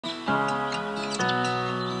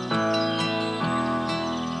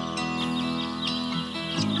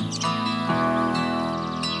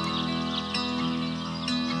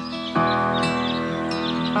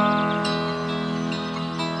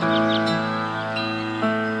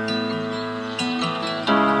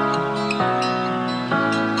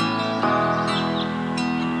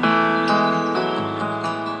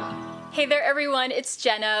it's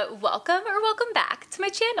Jenna. Welcome back to my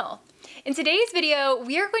channel. In today's video,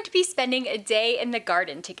 we are going to be spending a day in the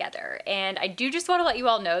garden together. And I do just want to let you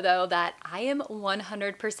all know though that I am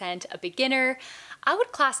 100% a beginner. I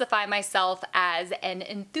would classify myself as an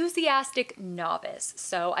enthusiastic novice.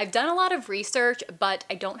 So I've done a lot of research, but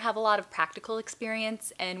I don't have a lot of practical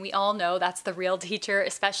experience. And we all know that's the real teacher,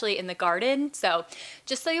 especially in the garden. So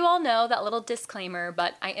just so you all know, that little disclaimer,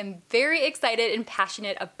 but I am very excited and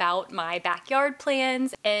passionate about my backyard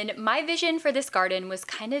plans. And my vision for this garden was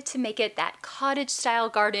kind of to make it that cottage style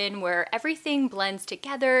garden where everything blends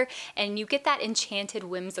together and you get that enchanted,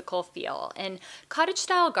 whimsical feel. And cottage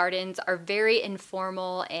style gardens are very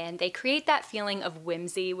informal and they create that feeling of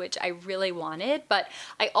whimsy, which I really wanted, but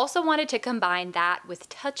I also wanted to combine that with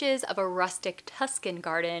touches of a rustic Tuscan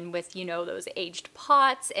garden with, you know, those aged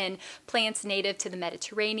pots and plants native to the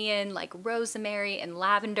Mediterranean like rosemary and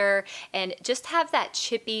lavender, and just have that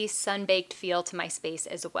chippy, sun-baked feel to my space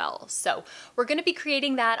as well. So we're going to be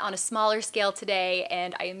creating that on a smaller scale today,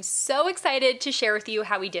 and I am so excited to share with you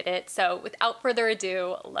how we did it. So without further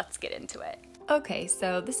ado, let's get into it. Okay,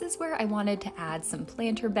 so this is where I wanted to add some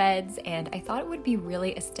planter beds, and I thought it would be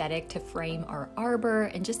really aesthetic to frame our arbor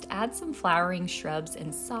and just add some flowering shrubs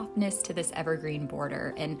and softness to this evergreen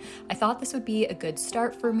border. And I thought this would be a good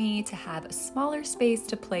start for me to have a smaller space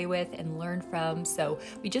to play with and learn from. So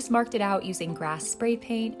we just marked it out using grass spray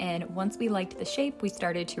paint, and once we liked the shape, we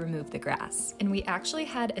started to remove the grass. And we actually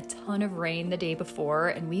had a ton of rain the day before,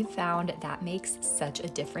 and we found that makes such a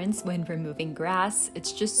difference when removing grass.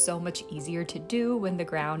 It's just so much easier to do when the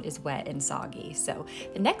ground is wet and soggy. So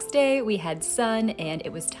the next day we had sun and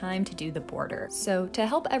it was time to do the border. So to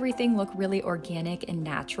help everything look really organic and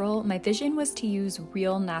natural, my vision was to use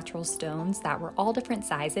real natural stones that were all different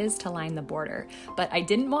sizes to line the border. But I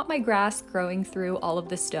didn't want my grass growing through all of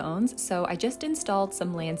the stones, so I just installed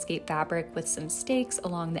some landscape fabric with some stakes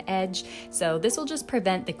along the edge. So this will just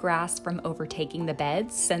prevent the grass from overtaking the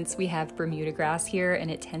beds, since we have Bermuda grass here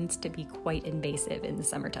and it tends to be quite invasive in the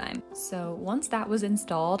summertime. So once that was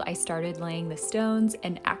installed, I started laying the stones,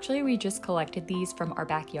 and actually we just collected these from our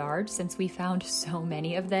backyard since we found so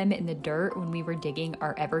many of them in the dirt when we were digging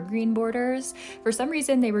our evergreen borders. For some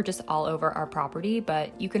reason, they were just all over our property,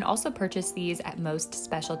 but you can also purchase these at most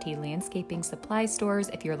specialty landscaping supply stores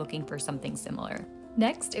if you're looking for something similar.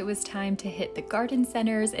 Next, it was time to hit the garden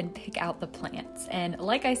centers and pick out the plants. And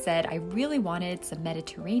like I said, I really wanted some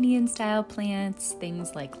Mediterranean style plants,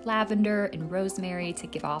 things like lavender and rosemary to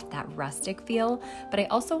give off that rustic feel, but I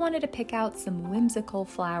also wanted to pick out some whimsical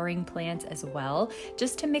flowering plants as well,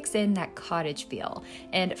 just to mix in that cottage feel.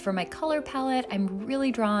 And for my color palette, I'm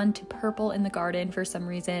really drawn to purple in the garden for some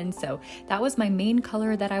reason, so that was my main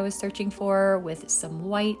color that I was searching for, with some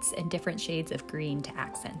whites and different shades of green to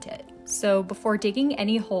accent it. So before digging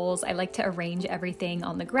any holes, I like to arrange everything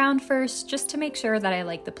on the ground first, just to make sure that I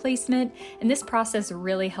like the placement. And this process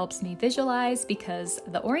really helps me visualize, because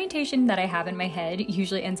the orientation that I have in my head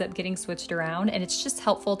usually ends up getting switched around, and it's just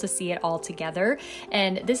helpful to see it all together.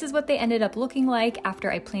 And this is what they ended up looking like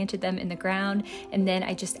after I planted them in the ground. And then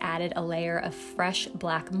I just added a layer of fresh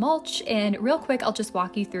black mulch. And real quick, I'll just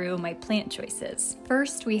walk you through my plant choices.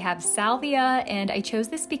 First, we have salvia, and I chose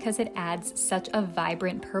this because it adds such a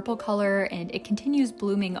vibrant purple color, and it continues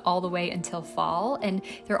blooming all the way until fall. And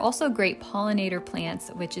they're also great pollinator plants,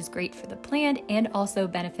 which is great for the plant and also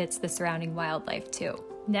benefits the surrounding wildlife too.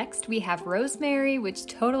 Next, we have rosemary, which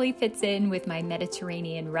totally fits in with my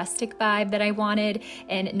Mediterranean rustic vibe that I wanted.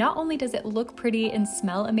 And not only does it look pretty and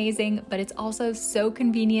smell amazing, but it's also so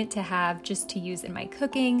convenient to have just to use in my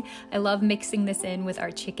cooking. I love mixing this in with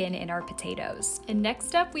our chicken and our potatoes. And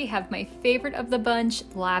next up, we have my favorite of the bunch,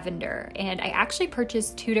 lavender. And I actually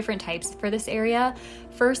purchased two different types for this area.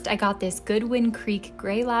 First, I got this Goodwin Creek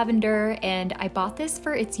gray lavender, and I bought this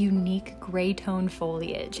for its unique gray tone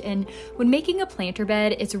foliage. And when making a planter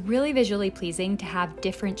bed, it's really visually pleasing to have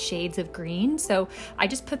different shades of green, so I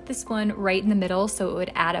just put this one right in the middle so it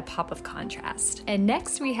would add a pop of contrast. And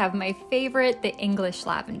next we have my favorite, the English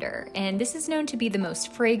lavender, and this is known to be the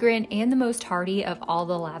most fragrant and the most hardy of all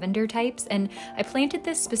the lavender types, and I planted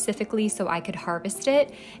this specifically so I could harvest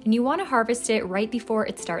it. And you want to harvest it right before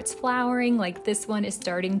it starts flowering, like this one is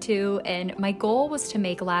starting to. And my goal was to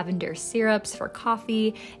make lavender syrups for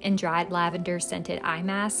coffee and dried lavender scented eye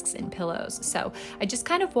masks and pillows. So I just just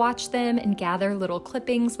kind of watch them and gather little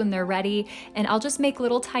clippings when they're ready, and I'll just make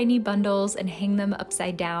little tiny bundles and hang them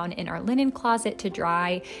upside down in our linen closet to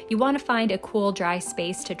dry. You want to find a cool, dry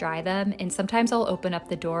space to dry them, and sometimes I'll open up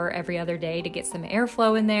the door every other day to get some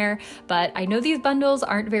airflow in there, but I know these bundles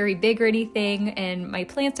aren't very big or anything, and my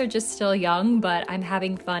plants are just still young, but I'm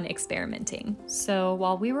having fun experimenting. So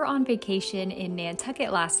while we were on vacation in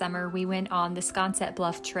Nantucket last summer, we went on the Sconset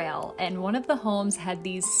Bluff Trail, and one of the homes had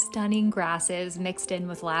these stunning grasses mixed in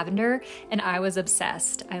with lavender, and I was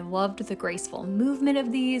obsessed. I loved the graceful movement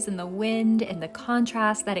of these and the wind and the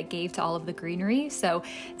contrast that it gave to all of the greenery, so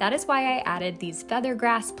that is why I added these feather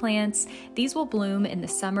grass plants. These will bloom in the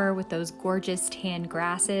summer with those gorgeous tan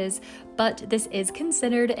grasses, but this is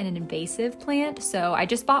considered an invasive plant, so I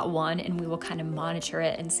just bought one and we will kind of monitor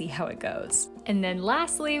it and see how it goes. And then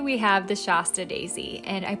lastly, we have the Shasta Daisy,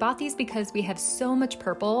 and I bought these because we have so much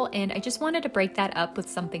purple and I just wanted to break that up with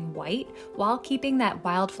something white while keeping that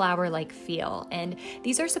wildflower-like feel. And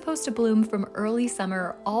these are supposed to bloom from early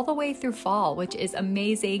summer all the way through fall, which is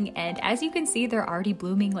amazing. And as you can see, they're already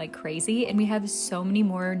blooming like crazy, and we have so many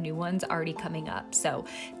more new ones already coming up. So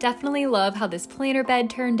definitely love how this planter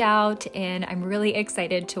bed turned out, and I'm really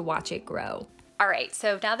excited to watch it grow. All right,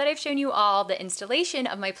 so now that I've shown you all the installation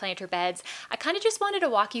of my planter beds, I kind of just wanted to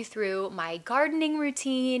walk you through my gardening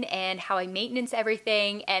routine and how I maintenance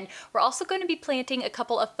everything, and we're also going to be planting a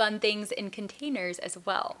couple of fun things in containers as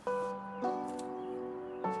well.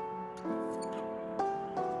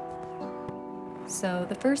 So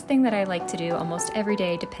the first thing that I like to do almost every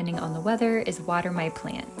day, depending on the weather, is water my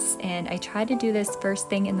plants. And I try to do this first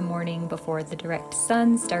thing in the morning before the direct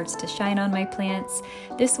sun starts to shine on my plants.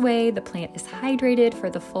 This way the plant is hydrated for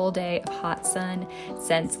the full day of hot sun,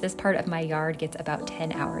 since this part of my yard gets about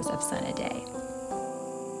 10 hours of sun a day.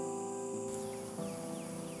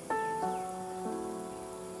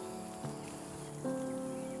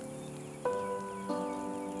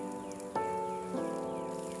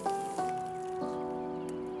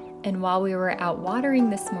 And while we were out watering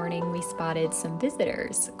this morning, we spotted some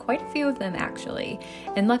visitors, quite a few of them actually.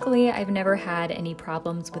 And luckily, I've never had any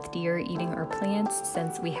problems with deer eating our plants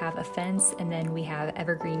since we have a fence and then we have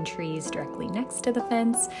evergreen trees directly next to the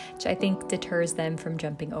fence, which I think deters them from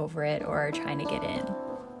jumping over it or trying to get in.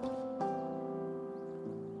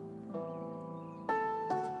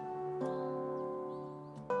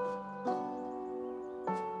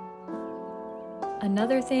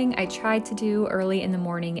 Another thing I tried to do early in the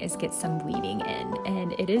morning is get some weeding in,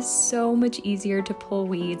 and it is so much easier to pull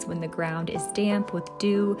weeds when the ground is damp with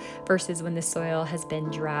dew versus when the soil has been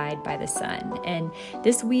dried by the sun. And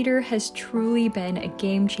this weeder has truly been a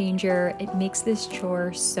game changer. It makes this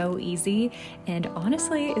chore so easy and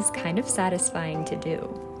honestly is kind of satisfying to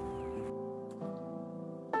do.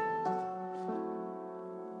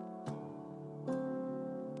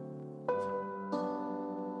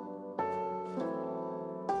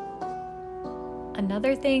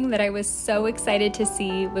 Another thing that I was so excited to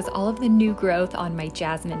see was all of the new growth on my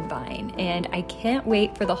jasmine vine, and I can't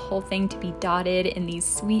wait for the whole thing to be dotted in these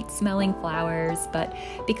sweet smelling flowers. But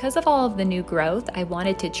because of all of the new growth, I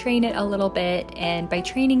wanted to train it a little bit, and by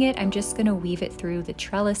training it, I'm just gonna weave it through the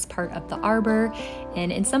trellis part of the arbor,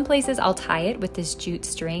 and in some places I'll tie it with this jute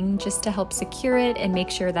string just to help secure it and make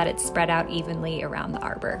sure that it's spread out evenly around the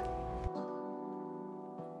arbor.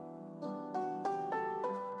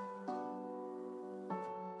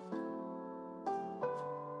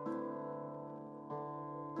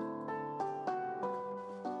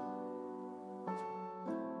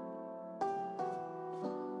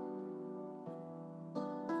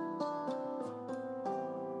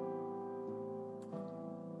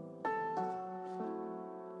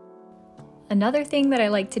 Another thing that I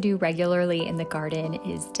like to do regularly in the garden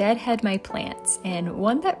is deadhead my plants, and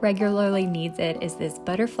one that regularly needs it is this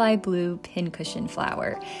butterfly blue pincushion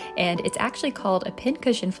flower. And it's actually called a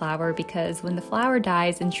pincushion flower because when the flower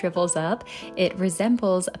dies and shrivels up, it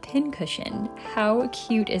resembles a pincushion. How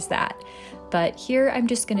cute is that? But here I'm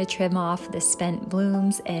just going to trim off the spent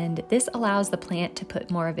blooms, and this allows the plant to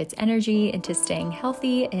put more of its energy into staying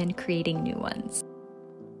healthy and creating new ones.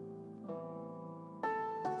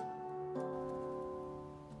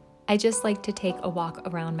 I just like to take a walk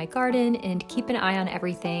around my garden and keep an eye on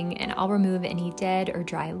everything, and I'll remove any dead or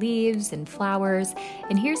dry leaves and flowers.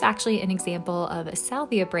 And here's actually an example of a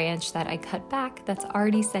salvia branch that I cut back that's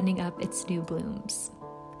already sending up its new blooms.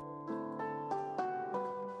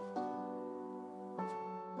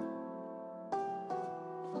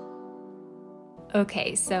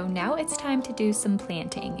 Okay, so now it's time to do some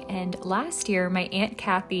planting. And last year, my Aunt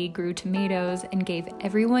Kathy grew tomatoes and gave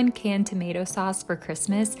everyone canned tomato sauce for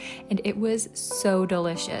Christmas, and it was so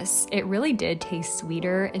delicious. It really did taste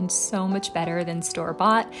sweeter and so much better than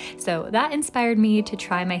store-bought, so that inspired me to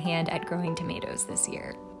try my hand at growing tomatoes this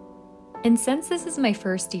year. And since this is my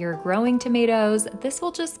first year growing tomatoes, this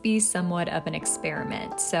will just be somewhat of an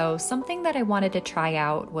experiment. So something that I wanted to try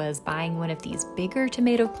out was buying one of these bigger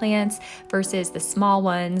tomato plants versus the small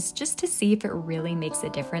ones, just to see if it really makes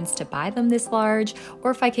a difference to buy them this large,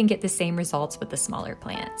 or if I can get the same results with the smaller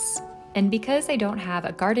plants. And because I don't have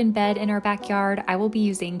a garden bed in our backyard, I will be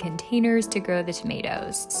using containers to grow the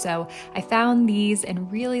tomatoes. So I found these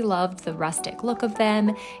and really loved the rustic look of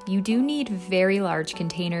them. You do need very large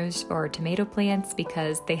containers for tomato plants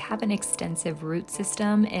because they have an extensive root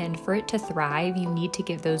system, and for it to thrive, you need to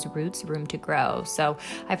give those roots room to grow. So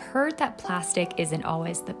I've heard that plastic isn't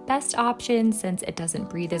always the best option since it doesn't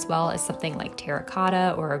breathe as well as something like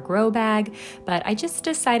terracotta or a grow bag, but I just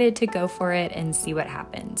decided to go for it and see what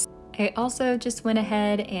happens. I also just went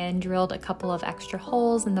ahead and drilled a couple of extra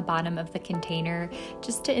holes in the bottom of the container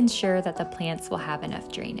just to ensure that the plants will have enough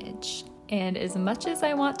drainage. And as much as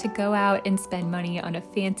I want to go out and spend money on a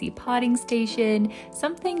fancy potting station,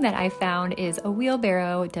 something that I found is a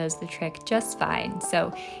wheelbarrow does the trick just fine.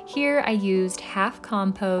 So here I used half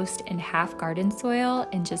compost and half garden soil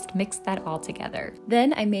and just mixed that all together.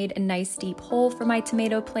 Then I made a nice deep hole for my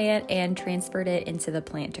tomato plant and transferred it into the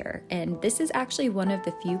planter. And this is actually one of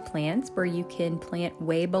the few plants where you can plant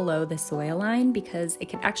way below the soil line because it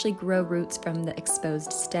can actually grow roots from the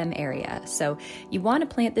exposed stem area. So you want to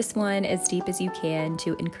plant this one as deep as you can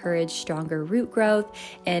to encourage stronger root growth,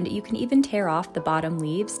 and you can even tear off the bottom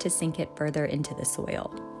leaves to sink it further into the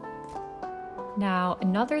soil. Now,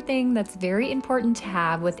 another thing that's very important to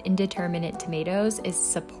have with indeterminate tomatoes is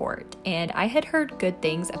support. And I had heard good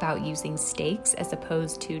things about using stakes as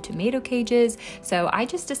opposed to tomato cages, so I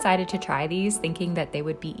just decided to try these thinking that they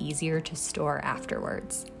would be easier to store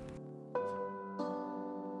afterwards.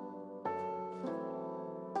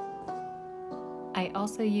 I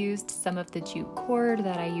also used some of the jute cord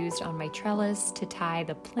that I used on my trellis to tie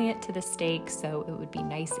the plant to the stake so it would be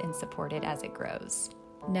nice and supported as it grows.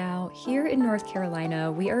 Now, here in North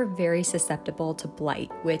Carolina, we are very susceptible to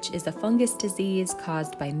blight, which is a fungus disease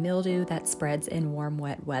caused by mildew that spreads in warm,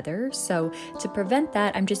 wet weather. So to prevent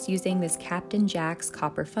that, I'm just using this Captain Jack's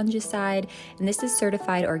copper fungicide, and this is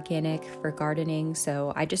certified organic for gardening,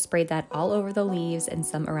 so I just sprayed that all over the leaves and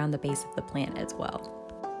some around the base of the plant as well.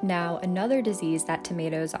 Now, another disease that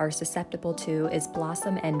tomatoes are susceptible to is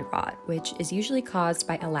blossom end rot, which is usually caused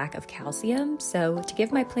by a lack of calcium. So to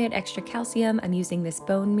give my plant extra calcium, I'm using this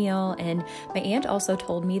bone meal, and my aunt also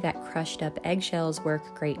told me that crushed up eggshells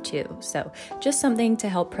work great too. So just something to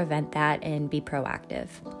help prevent that and be proactive.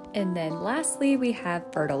 And then lastly, we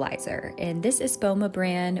have fertilizer, and this Espoma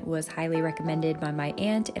brand was highly recommended by my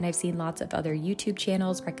aunt, and I've seen lots of other YouTube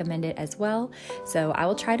channels recommend it as well. So I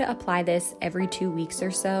will try to apply this every 2 weeks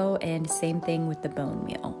or so, and same thing with the bone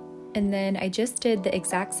meal. And then I just did the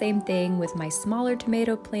exact same thing with my smaller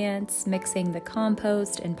tomato plants, mixing the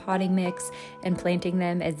compost and potting mix and planting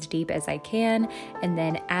them as deep as I can, and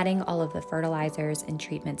then adding all of the fertilizers and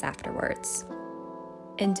treatments afterwards.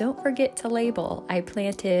 And don't forget to label. I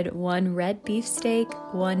planted 1 red beefsteak,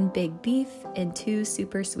 1 big beef, and 2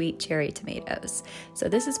 super sweet cherry tomatoes. So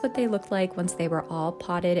this is what they looked like once they were all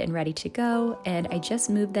potted and ready to go, and I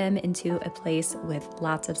just moved them into a place with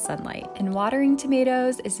lots of sunlight. And watering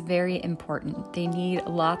tomatoes is very important. They need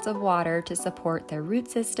lots of water to support their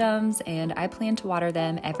root systems, and I plan to water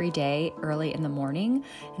them every day early in the morning.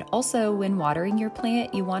 And also, when watering your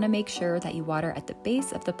plant, you want to make sure that you water at the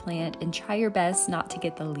base of the plant and try your best not to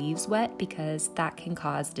get the leaves wet because that can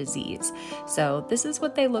cause disease. So this is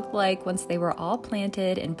what they looked like once they were all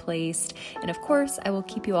planted and placed. And of course, I will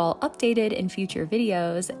keep you all updated in future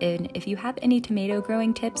videos. And if you have any tomato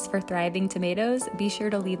growing tips for thriving tomatoes, be sure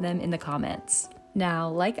to leave them in the comments. Now,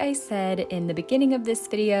 like I said in the beginning of this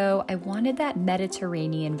video, I wanted that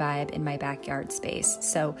Mediterranean vibe in my backyard space.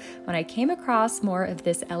 So when I came across more of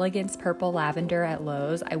this Elegance Purple Lavender at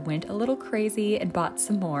Lowe's, I went a little crazy and bought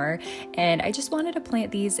some more. And I just wanted to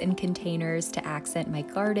plant these in containers to accent my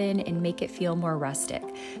garden and make it feel more rustic.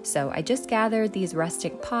 So I just gathered these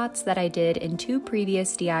rustic pots that I did in 2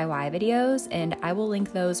 previous DIY videos, and I will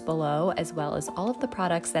link those below as well as all of the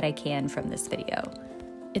products that I can from this video.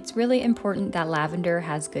 It's really important that lavender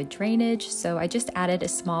has good drainage, so I just added a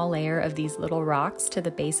small layer of these little rocks to the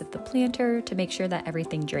base of the planter to make sure that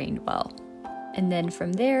everything drained well. And then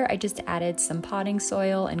from there, I just added some potting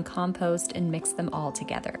soil and compost and mixed them all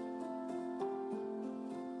together.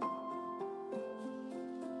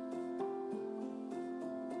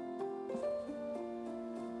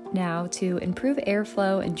 Now, to improve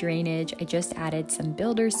airflow and drainage, I just added some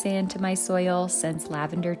builder's sand to my soil since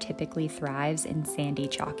lavender typically thrives in sandy,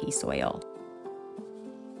 chalky soil.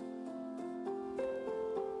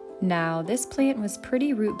 Now, this plant was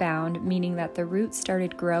pretty root bound, meaning that the roots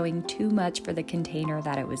started growing too much for the container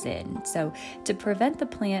that it was in. So to prevent the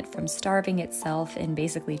plant from starving itself and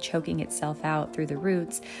basically choking itself out through the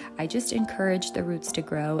roots, I just encouraged the roots to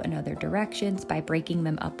grow in other directions by breaking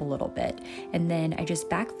them up a little bit. And then I just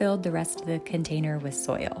backfilled the rest of the container with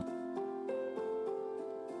soil.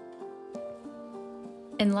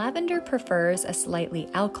 And lavender prefers a slightly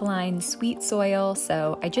alkaline, sweet soil,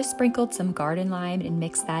 so I just sprinkled some garden lime and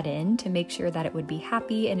mixed that in to make sure that it would be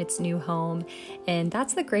happy in its new home. And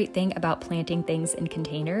that's the great thing about planting things in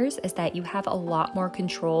containers, is that you have a lot more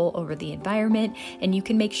control over the environment and you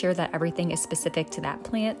can make sure that everything is specific to that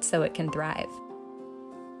plant so it can thrive.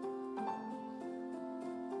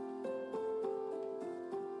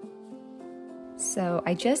 So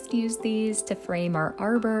I just used these to frame our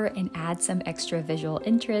arbor and add some extra visual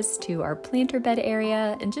interest to our planter bed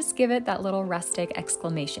area and just give it that little rustic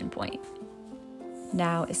exclamation point.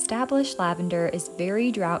 Now, established lavender is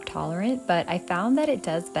very drought tolerant, but I found that it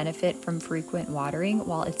does benefit from frequent watering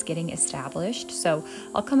while it's getting established. So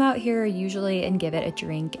I'll come out here usually and give it a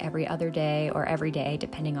drink every other day or every day,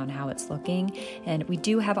 depending on how it's looking. And we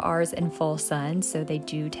do have ours in full sun, so they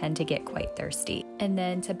do tend to get quite thirsty. And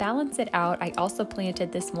then to balance it out, I also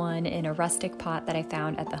planted this one in a rustic pot that I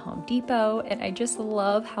found at the Home Depot. And I just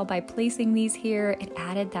love how by placing these here, it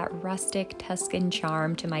added that rustic Tuscan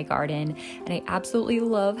charm to my garden. And I absolutely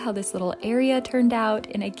love how this little area turned out,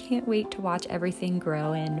 and I can't wait to watch everything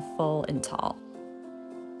grow in full and tall.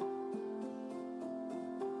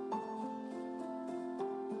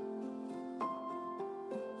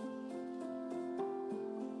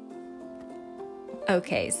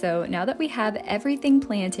 Okay, so now that we have everything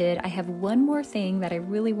planted, I have one more thing that I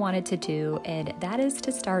really wanted to do, and that is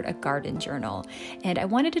to start a garden journal. And I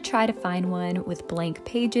wanted to try to find one with blank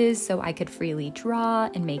pages so I could freely draw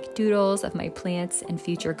and make doodles of my plants and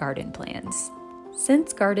future garden plans.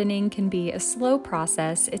 Since gardening can be a slow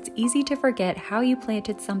process, it's easy to forget how you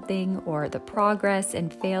planted something or the progress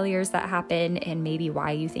and failures that happen and maybe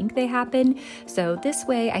why you think they happen. So this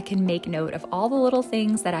way I can make note of all the little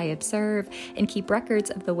things that I observe and keep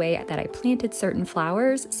records of the way that I planted certain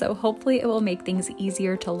flowers. So hopefully it will make things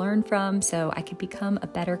easier to learn from so I can become a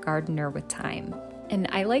better gardener with time. And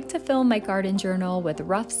I like to fill my garden journal with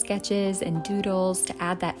rough sketches and doodles to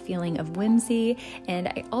add that feeling of whimsy. And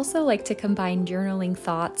I also like to combine journaling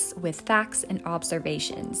thoughts with facts and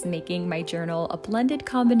observations, making my journal a blended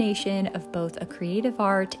combination of both a creative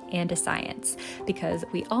art and a science. Because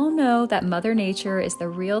we all know that Mother Nature is the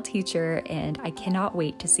real teacher, and I cannot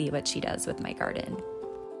wait to see what she does with my garden.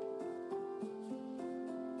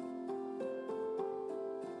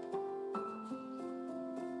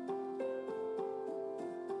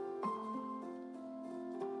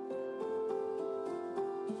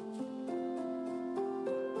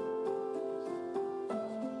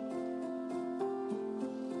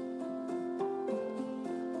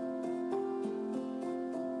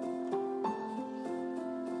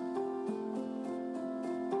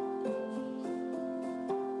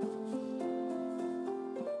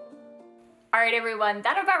 All right, everyone,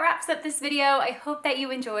 that about wraps up this video. I hope that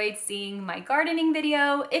you enjoyed seeing my gardening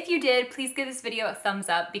video. If you did, please give this video a thumbs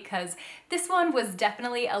up because this one was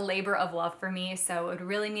definitely a labor of love for me. So it would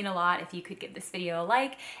really mean a lot if you could give this video a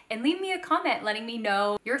like and leave me a comment letting me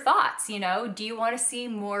know your thoughts. You know, do you want to see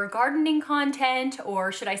more gardening content,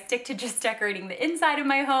 or should I stick to just decorating the inside of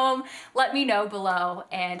my home? Let me know below.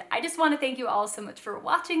 And I just want to thank you all so much for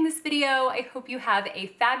watching this video. I hope you have a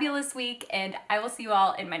fabulous week, and I will see you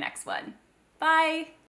all in my next one. Bye.